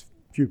last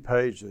few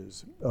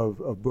pages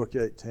of Book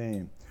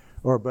 18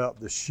 are about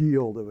the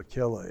shield of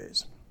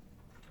Achilles.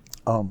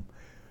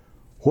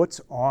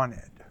 What's on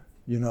it?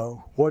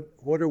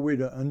 What are we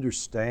to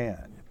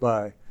understand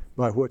by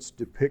what's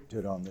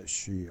depicted on this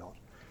shield?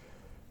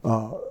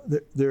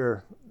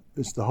 There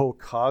is the whole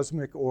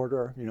cosmic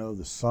order,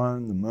 the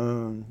sun, the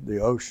moon, the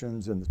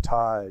oceans, and the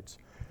tides.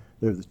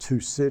 They're the two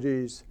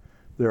cities.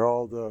 They're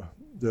all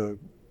the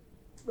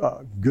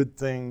good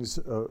things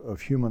of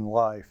human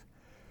life.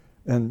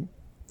 And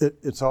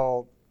it's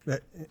all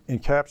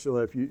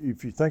encapsulated.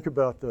 If you think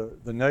about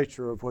the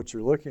nature of what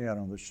you're looking at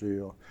on the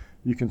shield,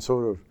 you can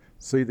sort of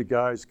see the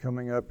guys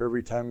coming up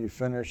every time you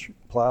finish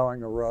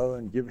plowing a row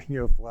and giving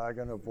you a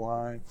flagon of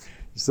wine.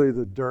 You see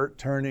the dirt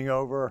turning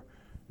over.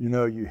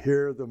 You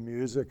hear the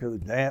music of the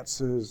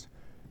dances.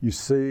 You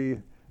see,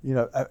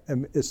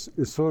 it's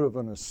sort of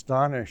an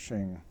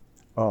astonishing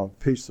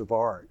piece of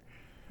art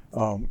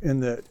in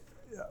that,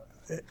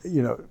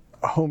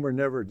 Homer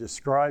never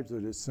describes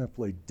it as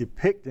simply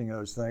depicting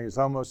those things,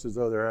 almost as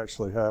though they're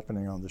actually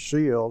happening on the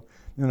shield.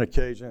 And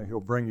occasionally he'll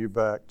bring you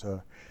back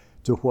to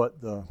what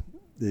the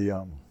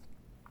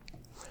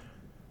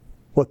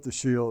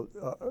shield,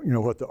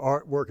 what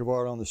the work of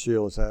art on the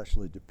shield is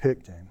actually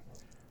depicting.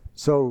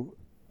 So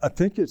I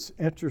think it's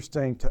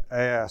interesting to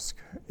ask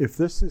if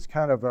this is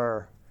kind of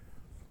our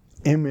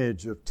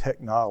image of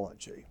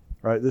technology,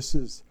 right? This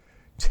is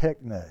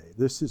techne,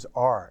 this is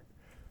art.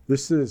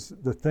 This is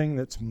the thing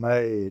that's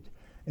made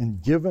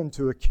and given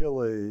to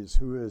Achilles,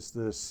 who is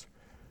this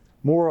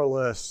more or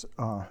less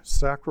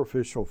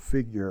sacrificial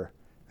figure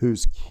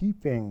who's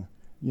keeping,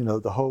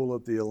 the whole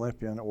of the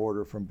Olympian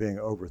order from being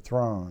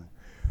overthrown.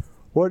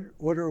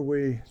 What are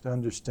we to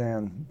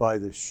understand by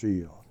this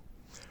shield?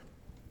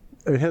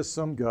 It has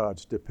some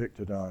gods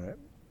depicted on it,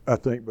 I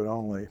think, but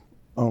only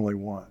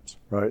once,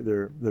 right?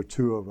 There are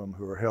two of them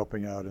who are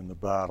helping out in the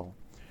battle.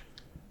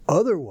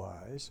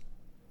 Otherwise,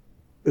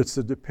 it's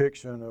a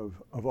depiction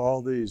of all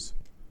these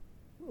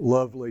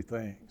lovely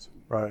things,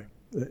 right,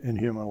 in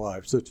human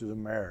life, such as a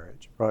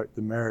marriage, right,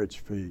 the marriage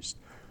feast,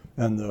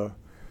 and the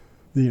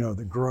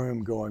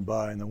groom going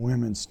by and the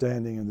women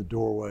standing in the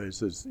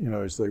doorways as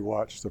they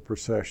watch the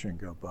procession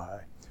go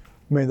by.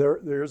 I mean,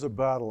 there's a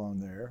battle on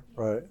there,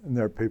 right, and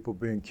there are people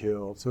being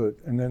killed. So,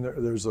 and then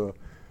there's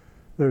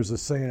there's a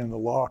scene in the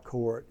law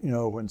court,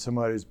 when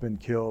somebody's been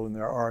killed and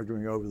they're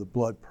arguing over the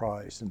blood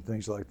price and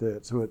things like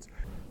that.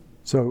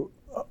 So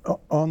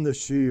on the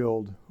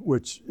shield,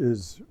 which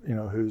is,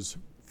 whose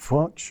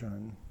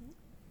function,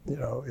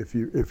 if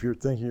you're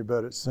thinking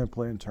about it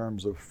simply in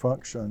terms of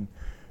function,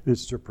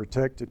 is to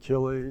protect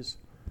Achilles,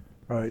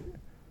 right?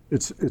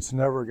 It's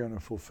never going to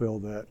fulfill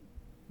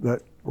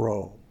that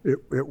role.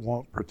 It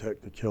won't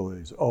protect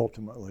Achilles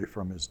ultimately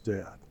from his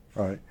death,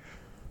 right?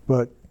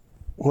 But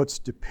what's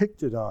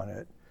depicted on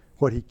it,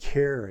 what he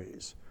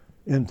carries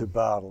into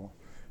battle,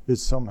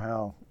 is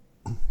somehow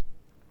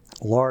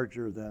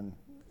larger than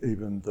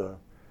even the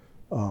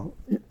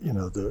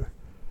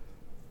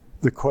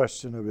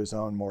question of his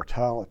own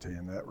mortality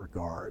in that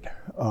regard.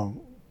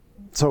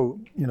 So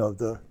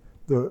the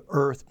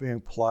earth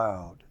being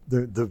plowed,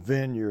 the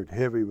vineyard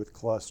heavy with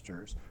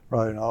clusters,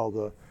 right, and all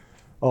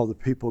the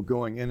people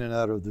going in and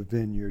out of the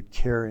vineyard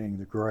carrying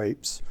the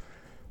grapes.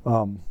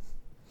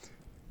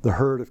 The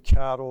herd of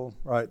cattle,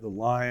 right, the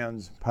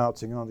lions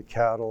pouncing on the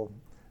cattle,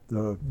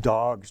 the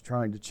dogs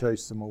trying to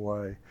chase them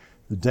away,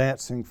 the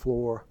dancing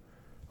floor,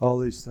 all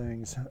these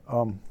things.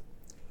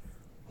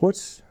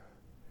 Why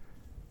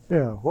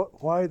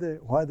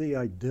the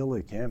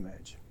idyllic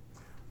image?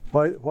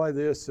 Why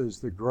this is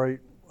the great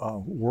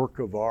work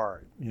of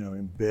art,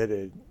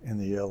 embedded in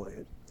the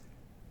Iliad?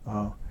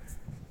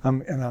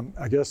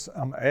 I guess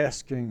I'm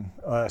asking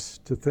us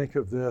to think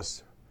of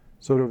this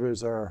sort of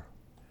as our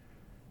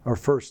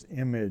first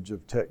image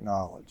of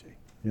technology.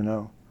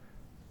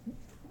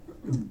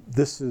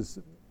 This is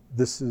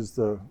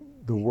the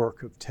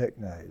work of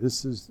techne.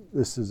 This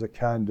is a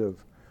kind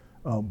of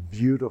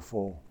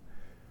beautiful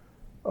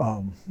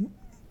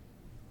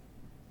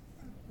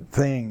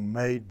thing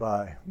made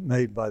by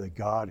the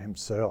God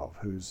himself,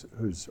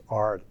 whose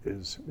art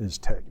is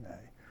techne.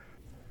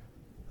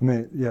 I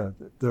mean,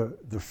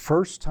 the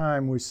first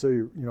time we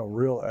see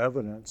real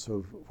evidence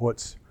of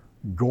what's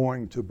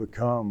going to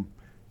become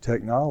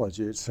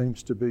technology, it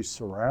seems to be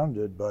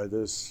surrounded by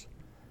this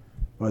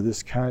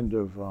kind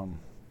of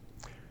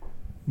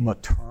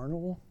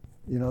maternal,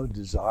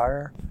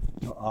 desire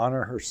to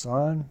honor her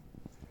son,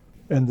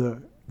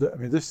 and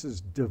this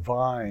is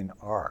divine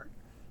art,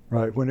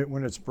 right?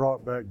 When it's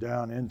brought back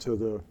down into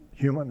the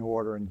human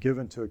order and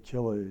given to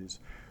Achilles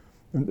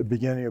in the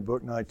beginning of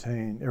Book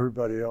 19,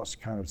 everybody else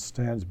kind of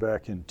stands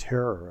back in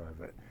terror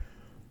of it,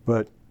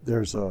 but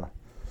there's a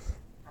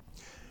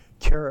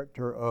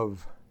character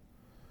of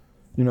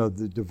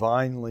the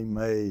divinely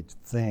made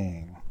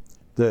thing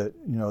that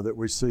that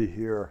we see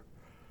here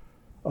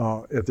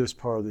at this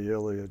part of the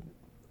Iliad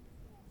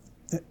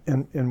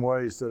in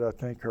ways that I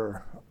think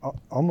are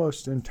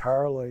almost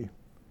entirely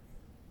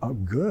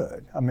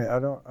good. I mean, I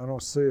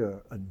don't see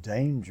a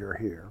danger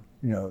here,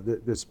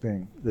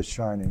 that's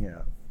shining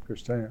out.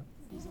 Christina?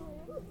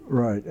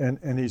 Right,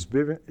 and he's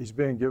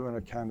being given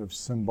a kind of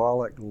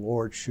symbolic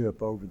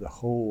lordship over the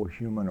whole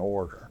human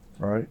order,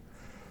 right?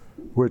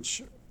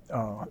 Which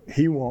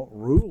he won't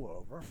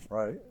rule over,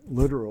 right?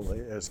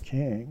 Literally as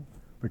king,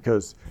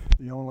 because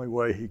the only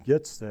way he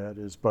gets that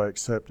is by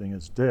accepting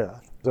his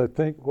death. I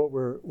think what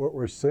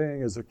we're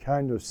seeing is a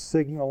kind of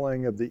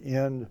signaling of the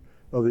end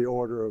of the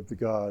order of the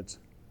gods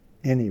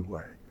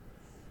anyway.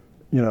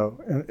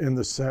 In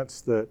the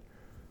sense that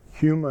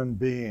human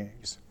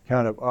beings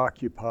kind of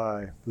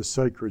occupy the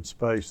sacred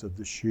space of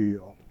the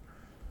shield.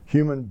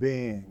 Human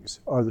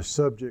beings are the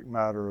subject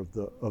matter of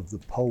the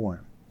poem.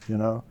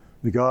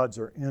 The gods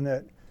are in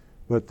it,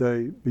 but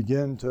they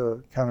begin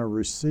to kind of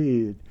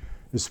recede,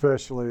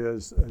 especially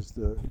as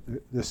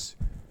this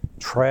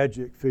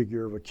tragic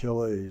figure of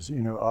Achilles,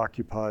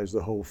 occupies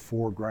the whole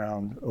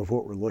foreground of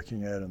what we're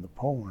looking at in the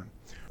poem.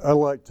 I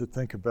like to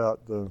think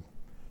about the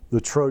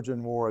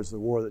Trojan War as the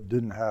war that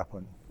didn't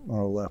happen on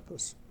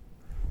Olympus.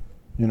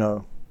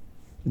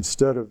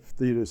 Instead of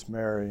Thetis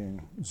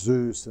marrying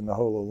Zeus and the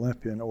whole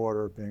Olympian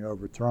order being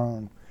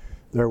overthrown,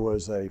 there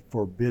was a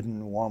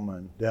forbidden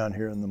woman down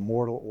here in the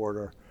mortal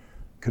order.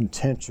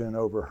 Contention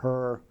over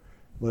her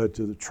led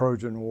to the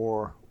Trojan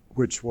War,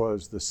 which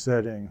was the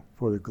setting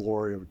for the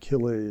glory of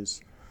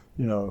Achilles,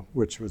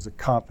 which was a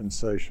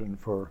compensation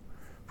for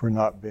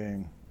not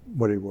being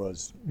what he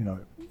was,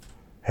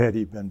 had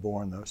he been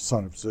born the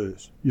son of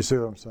Zeus. You see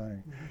what I'm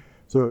saying? Mm-hmm.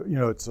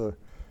 So,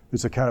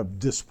 it's a kind of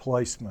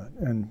displacement,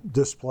 and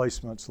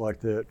displacements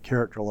like that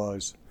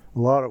characterize a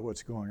lot of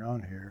what's going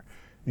on here,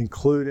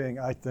 including,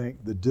 I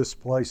think, the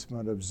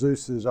displacement of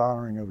Zeus's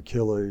honoring of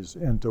Achilles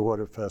into what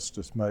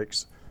Hephaestus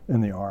makes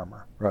in the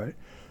armor, right?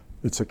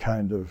 It's a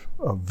kind of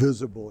a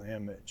visible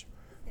image,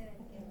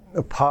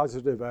 a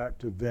positive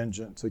act of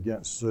vengeance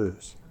against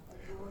Zeus.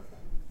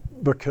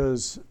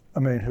 Because,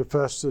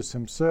 Hephaestus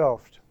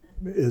himself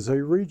is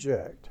a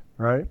reject,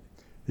 right?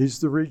 He's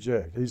the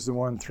reject. He's the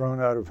one thrown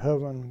out of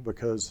heaven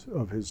because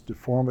of his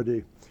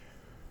deformity.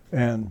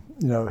 And,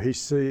 he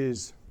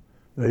sees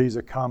that he's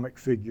a comic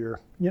figure,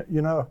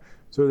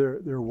 so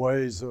there are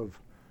ways of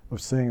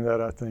seeing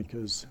that, I think,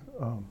 is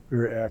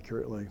very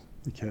accurately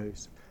the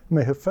case.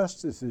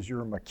 Hephaestus is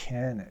your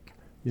mechanic,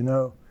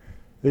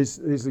 He's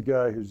the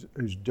guy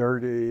who's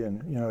dirty,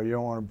 and you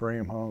don't want to bring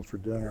him home for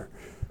dinner,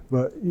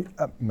 but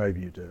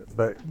maybe you do.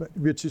 But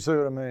you see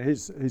what I mean?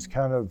 He's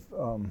kind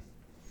of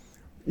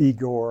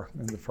Igor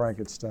in the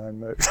Frankenstein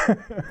movie.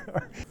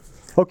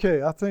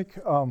 Okay, I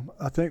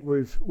think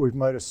we've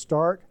made a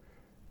start,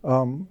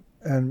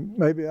 and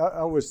maybe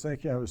I was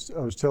thinking, I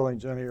was telling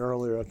Jenny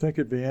earlier, I think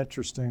it'd be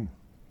interesting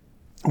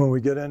when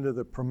we get into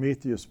the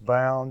Prometheus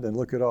bound and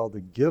look at all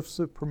the gifts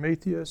of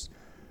Prometheus,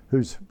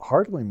 who's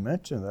hardly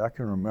mentioned that I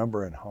can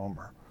remember in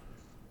Homer.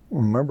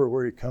 Remember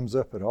where he comes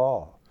up at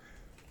all.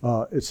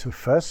 It's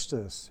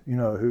Hephaestus,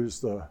 who's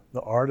the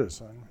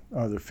artisan,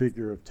 the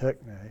figure of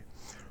techne.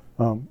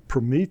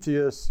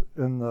 Prometheus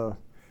in the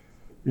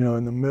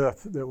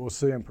myth that we'll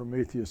see in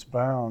Prometheus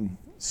Bound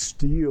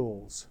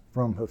steals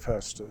from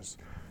Hephaestus,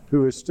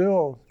 who has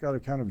still got a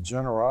kind of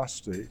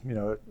generosity,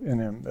 in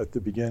him at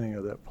the beginning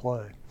of that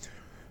play.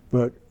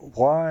 But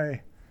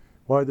why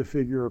the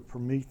figure of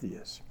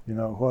Prometheus?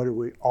 Why do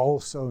we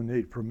also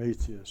need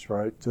Prometheus,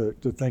 right, to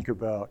think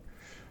about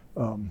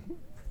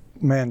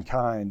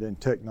mankind and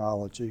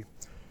technology?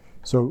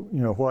 So,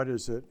 why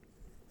does it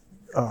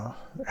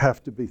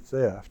have to be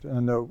theft? And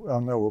I know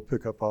we'll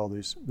pick up all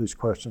these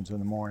questions in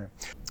the morning.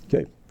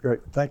 Okay, great.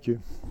 Thank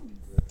you.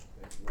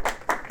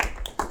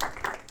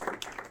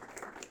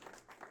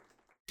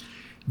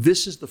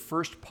 This is the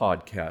first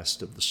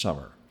podcast of the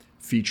summer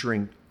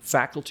featuring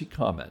faculty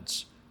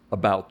comments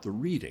about the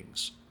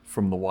readings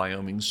from the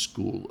Wyoming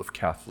School of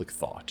Catholic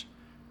Thought.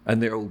 And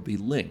there will be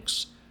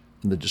links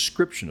in the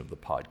description of the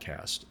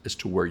podcast as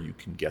to where you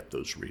can get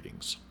those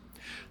readings.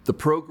 The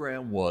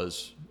program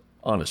was,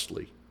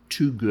 honestly,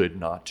 too good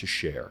not to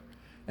share.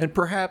 And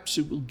perhaps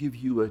it will give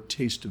you a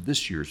taste of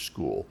this year's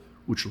school,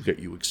 which will get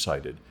you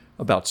excited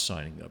about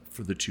signing up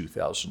for the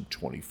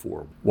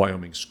 2024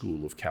 Wyoming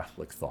School of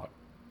Catholic Thought.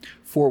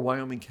 For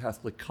Wyoming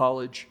Catholic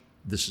College,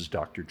 this is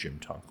Dr. Jim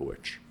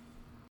Tonkowich.